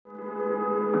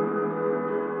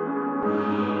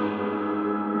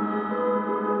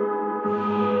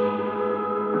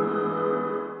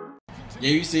Yeah,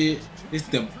 you see it. It's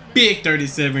the big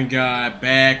 37 guy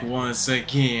back once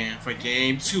again for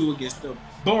game 2 against the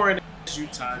boring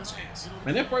Utah Jazz.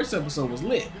 Man, that first episode was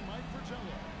lit.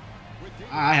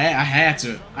 I had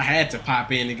to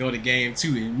pop in and go to game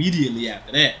 2 immediately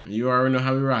after that. You already know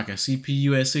how we rocking.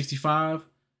 CPU at 65,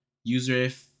 user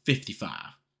at 55.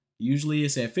 Usually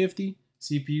it's at 50.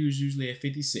 CPU is usually at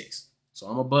 56. So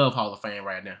I'm above Hall of Fame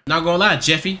right now. Not gonna lie,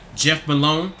 Jeff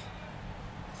Malone,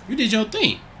 you did your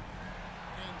thing.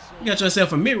 You got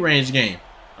yourself a mid-range game.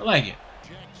 I like it.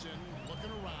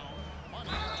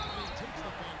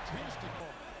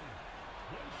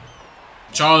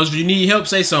 Charles, if you need help,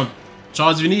 say something.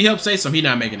 Charles, if you need help, say something. He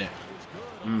not making that.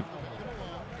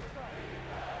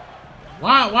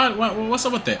 Why? What's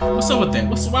up with that? What's up with that?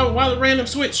 Why the random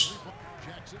switch?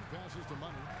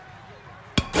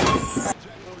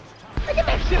 Get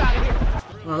that shit out of here.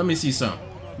 Oh, let me see some.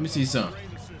 Let me see some.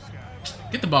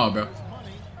 Get the ball, bro.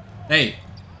 Hey.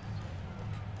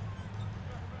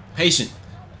 Patient.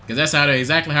 Because that's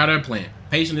exactly how they're playing.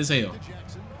 Patient as hell.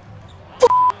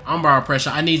 Armbar pressure.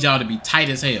 I need y'all to be tight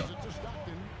as hell.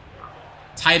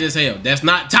 Tight as hell. That's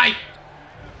not tight.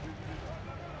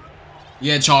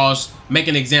 Yeah, Charles. Make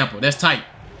an example. That's tight.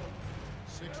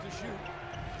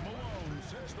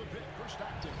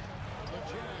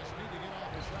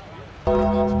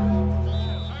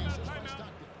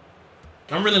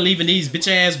 I'm really leaving these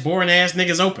bitch-ass, boring-ass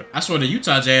niggas open. I swear the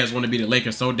Utah Jazz want to be the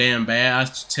Lakers so damn bad.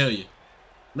 I tell you.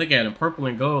 Look at them. Purple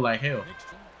and gold like hell.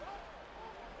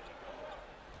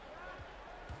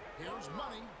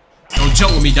 Don't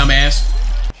joke with me, dumbass.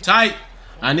 Tight.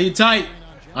 I need tight.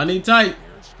 I need tight.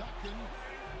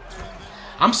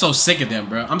 I'm so sick of them,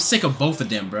 bro. I'm sick of both of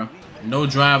them, bro. No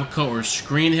drive, cut, or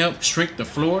screen help. Shrink the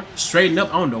floor. Straighten up.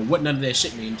 I don't know what none of that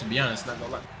shit means, to be honest. Not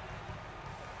gonna lie.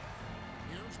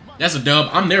 That's a dub.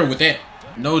 I'm there with that.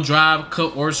 No drive,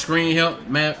 cut, or screen help.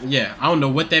 Man, yeah. I don't know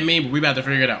what that means, but we about to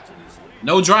figure it out.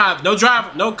 No drive,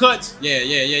 no cuts.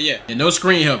 Yeah. And no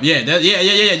screen help. Yeah,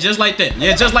 yeah. Just like that.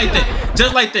 Yeah, just like that.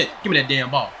 Just like that. Give me that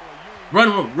damn ball.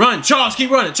 Run. Charles,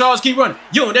 keep running. Charles, keep running.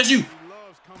 Yo, that's you.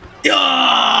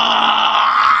 Yeah.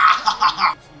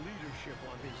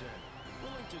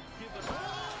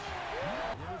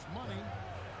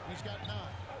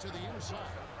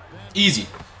 Easy.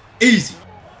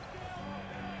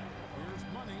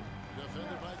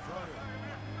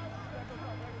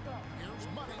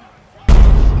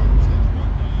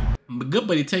 But good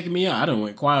buddy taking me out. I done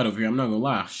went quiet over here. I'm not gonna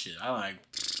lie. Shit,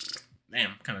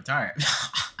 damn, I'm kind of tired.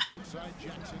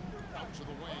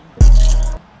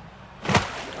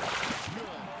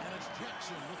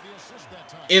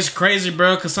 It's crazy,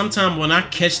 bro, because sometimes when I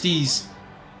catch these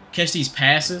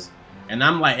passes and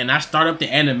I start up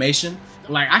the animation,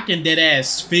 like I can dead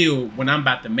ass feel when I'm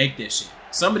about to make this shit.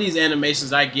 Some of these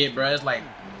animations I get, bro, it's like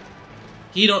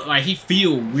he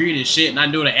feel weird as shit, and I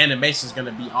know the animation's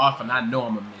gonna be off, and I know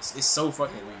I'm gonna miss. It's so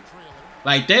fucking weird.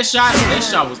 Like that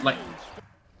shot was like,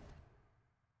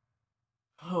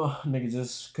 oh, nigga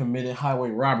just committed highway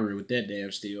robbery with that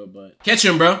damn steal, but catch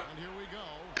him, bro.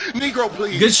 Negro,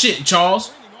 please. Good shit,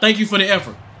 Charles. Thank you for the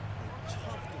effort.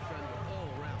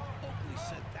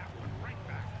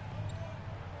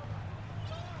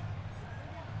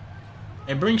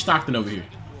 Hey, bring Stockton over here.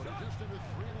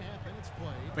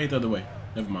 Wait the other way.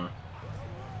 Never mind.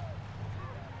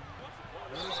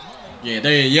 Yeah,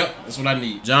 yep, that's what I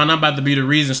need. John, I'm about to be the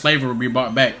reason slavery will be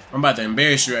brought back. I'm about to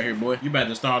embarrass you out here, boy. You about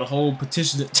to start a whole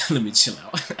petition. Let me chill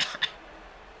out.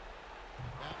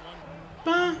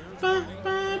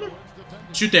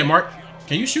 Shoot that, Mark.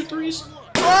 Can you shoot threes?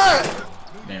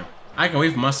 Damn. I can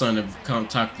wait for my son to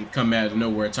come out of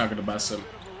nowhere talking about something.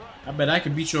 I bet I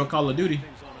can beat you on Call of Duty.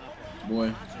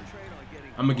 Boy.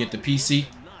 I'm gonna get the PC.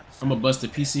 I'm gonna bust the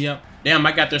PC out. Damn,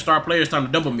 I got their star players time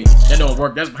to double me. That don't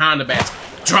work. That's behind the basket.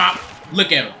 Drop.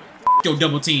 Look at him. Yo,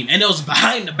 double team. And it was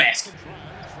behind the basket.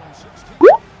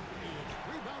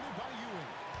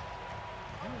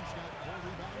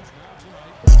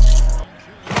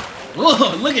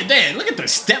 Oh, look at that. Look at the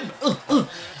step.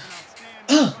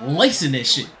 Lacing that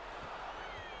shit.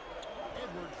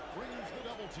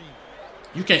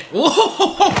 You can't.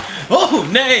 Oh,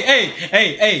 nah,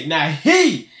 hey. Now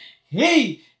he,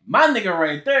 my nigga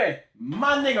right there,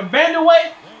 my nigga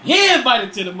Vanderway, he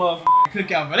invited to the motherfucking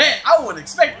cookout for that. I wasn't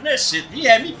expecting that shit. He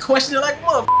had me questioning like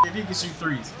motherfucker if he could shoot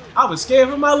threes. I was scared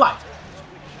for my life.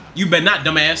 You bet not,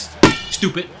 dumbass.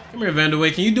 Stupid. Come here,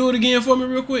 Vanderway. Can you do it again for me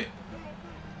real quick?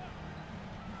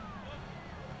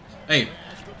 Hey.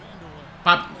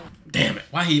 Pop. Damn it.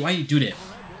 Why you do that?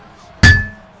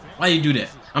 Why you do that?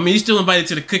 I mean, he's still invited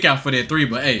to the cookout for that three,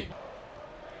 but hey.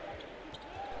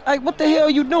 Hey, what the hell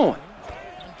you doing?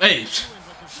 Hey.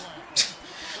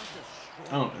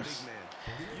 I don't.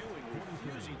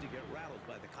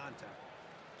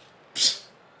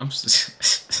 I'm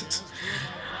just,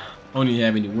 I don't even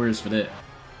have any words for that.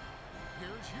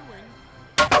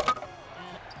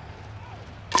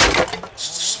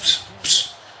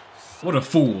 What a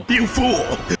fool! You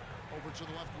fool!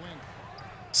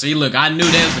 See, look, I knew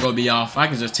that was gonna be off. I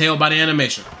can just tell by the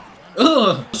animation.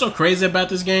 Ugh! What's so crazy about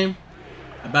this game,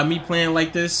 about me playing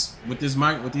like this with this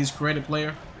mic, with these creative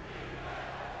player,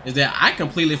 is that I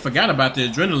completely forgot about the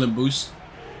adrenaline boost.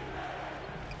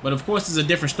 But of course, it's a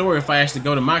different story if I actually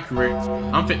go to my career.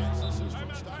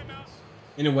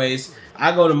 Anyways,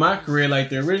 I go to my career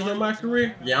like the original my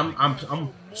career. Yeah,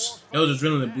 those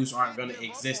adrenaline boosts aren't gonna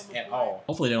exist at all.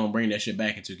 Hopefully, they don't bring that shit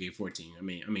back in 2K14. I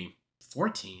mean,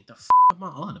 14. The f am I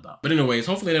on about? But anyways,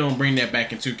 hopefully they don't bring that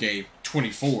back in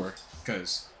 2K24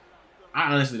 because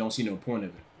I honestly don't see no point of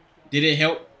it. Did it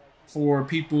help for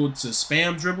people to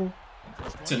spam dribble?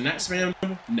 To not spam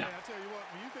dribble? No.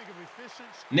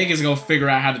 Niggas gonna figure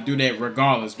out how to do that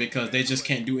regardless because they just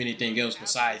can't do anything else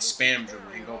besides spam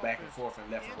dribble and go back and forth and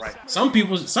left and right. Some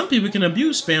people can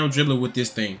abuse spam dribbler with this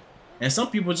thing. And some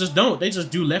people just don't. They just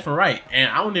do left and right. And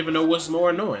I don't even know what's more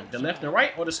annoying, the left and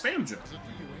right or the spam dribble.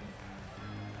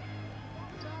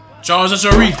 Charles, that's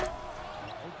your reef.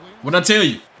 What'd I tell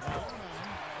you?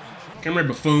 Come here,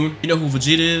 buffoon. You know who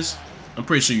Vegeta is? I'm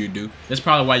pretty sure you do. That's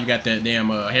probably why you got that damn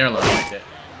hairline like that.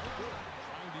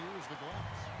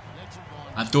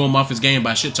 I threw him off his game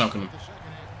by shit talking him.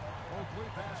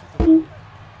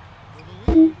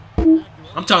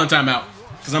 I'm telling timeout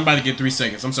because I'm about to get 3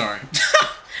 seconds. I'm sorry.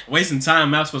 Wasting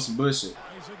timeouts for some bullshit.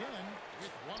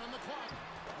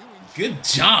 Good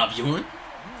job, Ewing.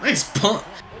 Nice pump.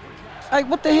 Hey,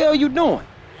 what the hell are you doing?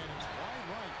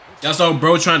 Y'all saw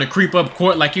bro trying to creep up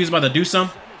court like he was about to do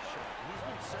something.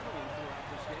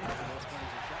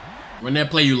 Run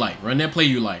that play you like. Run that play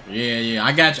you like. Yeah.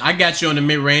 I got you on the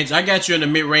mid range. I got you on the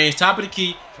mid range. Top of the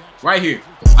key. Right here.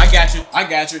 I got you.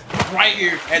 Right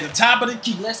here at the top of the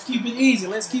key. Let's keep it easy.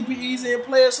 Let's keep it easy and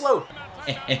play it slow.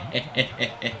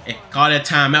 Call that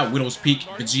timeout, Widow's Peak.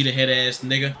 Vegeta head ass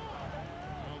nigga.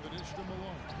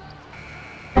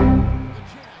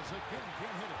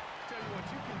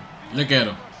 Look at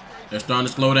them. They're starting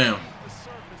to slow down.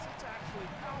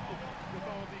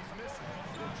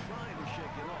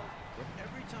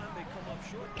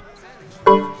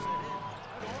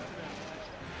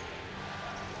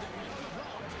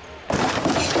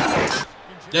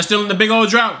 They're still in the big old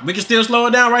drought. We can still slow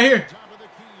it down right here.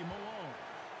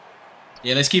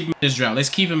 Yeah, let's keep him in this drought. Let's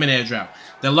keep him in that drought.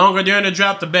 The longer they're in the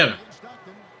drought, the better.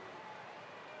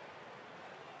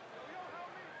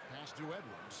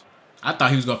 I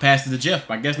thought he was going to pass it to Jeff,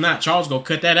 but I guess not. Charles going to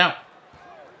cut that out.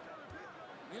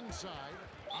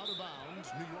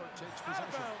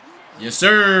 Yes,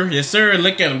 sir. Yes, sir.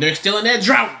 Look at them. They're still in that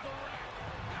drought.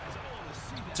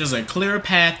 Just a clear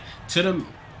path to the...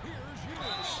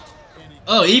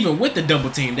 Oh, even with the double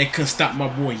team, they couldn't stop my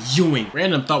boy Ewing.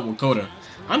 Random thought with Coda.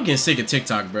 I'm getting sick of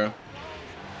TikTok, bro.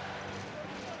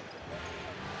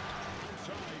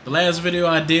 The last video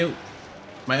I did,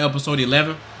 my episode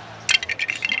 11.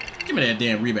 Give me that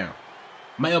damn rebound.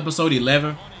 My episode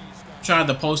 11. Tried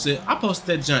to post it. I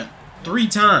posted that junk 3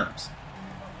 times.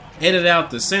 Edited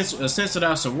out censored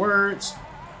out some words.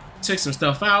 Took some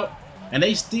stuff out. And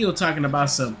they still talking about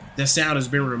some, the sound has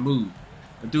been removed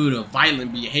due to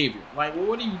violent behavior. Like, well,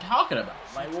 what are you talking about?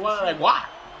 Like, what? Like, why?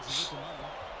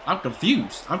 I'm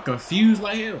confused. I'm confused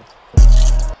like hell.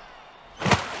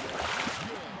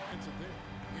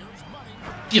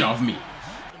 Get off me.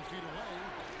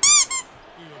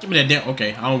 Give me that damn.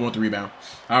 Okay, I don't want the rebound.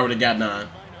 I already got 9.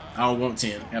 I don't want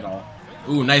 10 at all.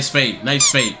 Ooh, nice fade. Nice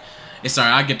fade. It's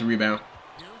alright. I'll get the rebound.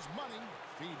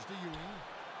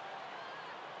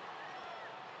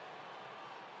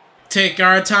 Take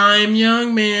our time,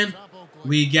 young man.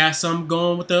 We got something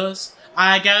going with us.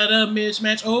 I got a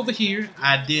mismatch over here.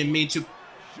 I didn't mean to.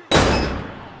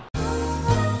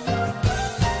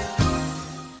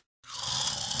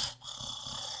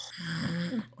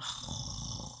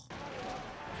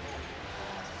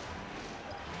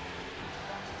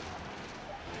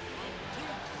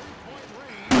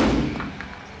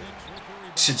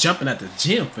 Shit, jumping at the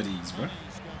gym for these, bro.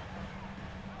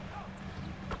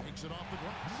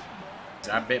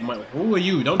 I bet money. Who are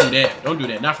you? Don't do that. Don't do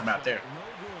that. Not from out there.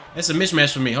 That's a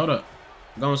mismatch for me. Hold up.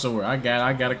 I'm going somewhere. I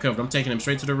got it covered. I'm taking him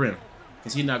straight to the rim.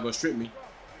 Because he's not going to strip me.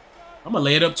 I'm going to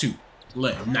lay it up too.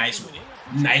 Look, nice with it.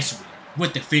 Nice with it.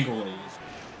 With the finger roll.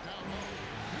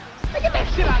 Get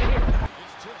that shit out of here.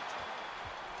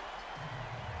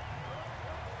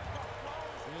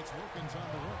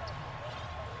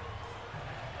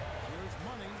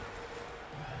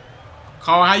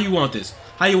 Carl, how you want this?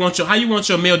 How you want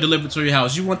your mail delivered to your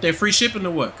house? You want that free shipping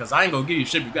or what? Cause I ain't gonna give you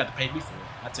shipping. You got to pay me for it.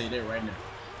 I tell you that right now.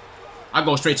 I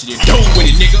go straight to your door with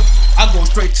it, nigga. I go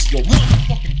straight to your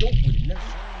motherfucking door with it, nigga.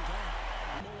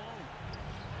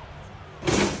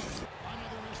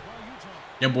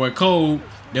 That boy cold.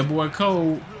 That boy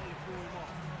cold.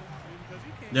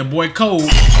 That boy cold.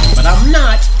 But I'm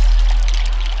not.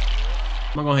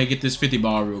 I'm gonna go ahead and get this 50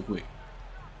 ball real quick.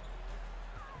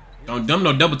 Don't dumb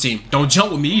no double team. Don't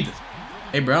jump with me either.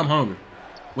 Hey, bro, I'm hungry.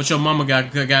 What your mama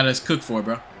got us cooked for,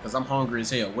 bro? Because I'm hungry as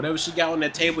hell. Whatever she got on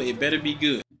that table, it better be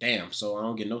good. Damn, so I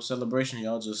don't get no celebration.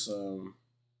 Y'all just,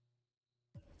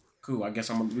 cool. I guess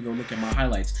we're gonna look at my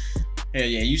highlights. Hell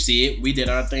yeah, you see it. We did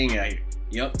our thing out here.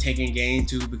 Yep, taking game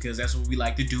 2 because that's what we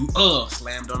like to do.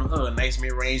 Slammed on nice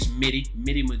mid-range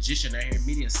midi magician out here,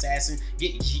 midi assassin.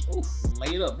 Ooh,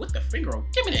 lay it up with the finger on.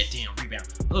 Give me that damn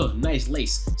rebound. Nice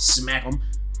lace. Smack him.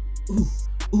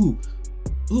 Ooh,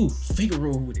 finger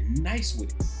roll with it. Nice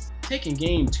with it. Taking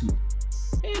game 2.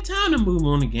 Hey, time to move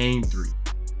on to game 3.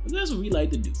 But that's what we like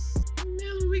to do. And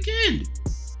that's what we can do.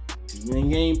 See you in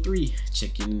game 3.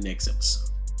 Check you in the next episode.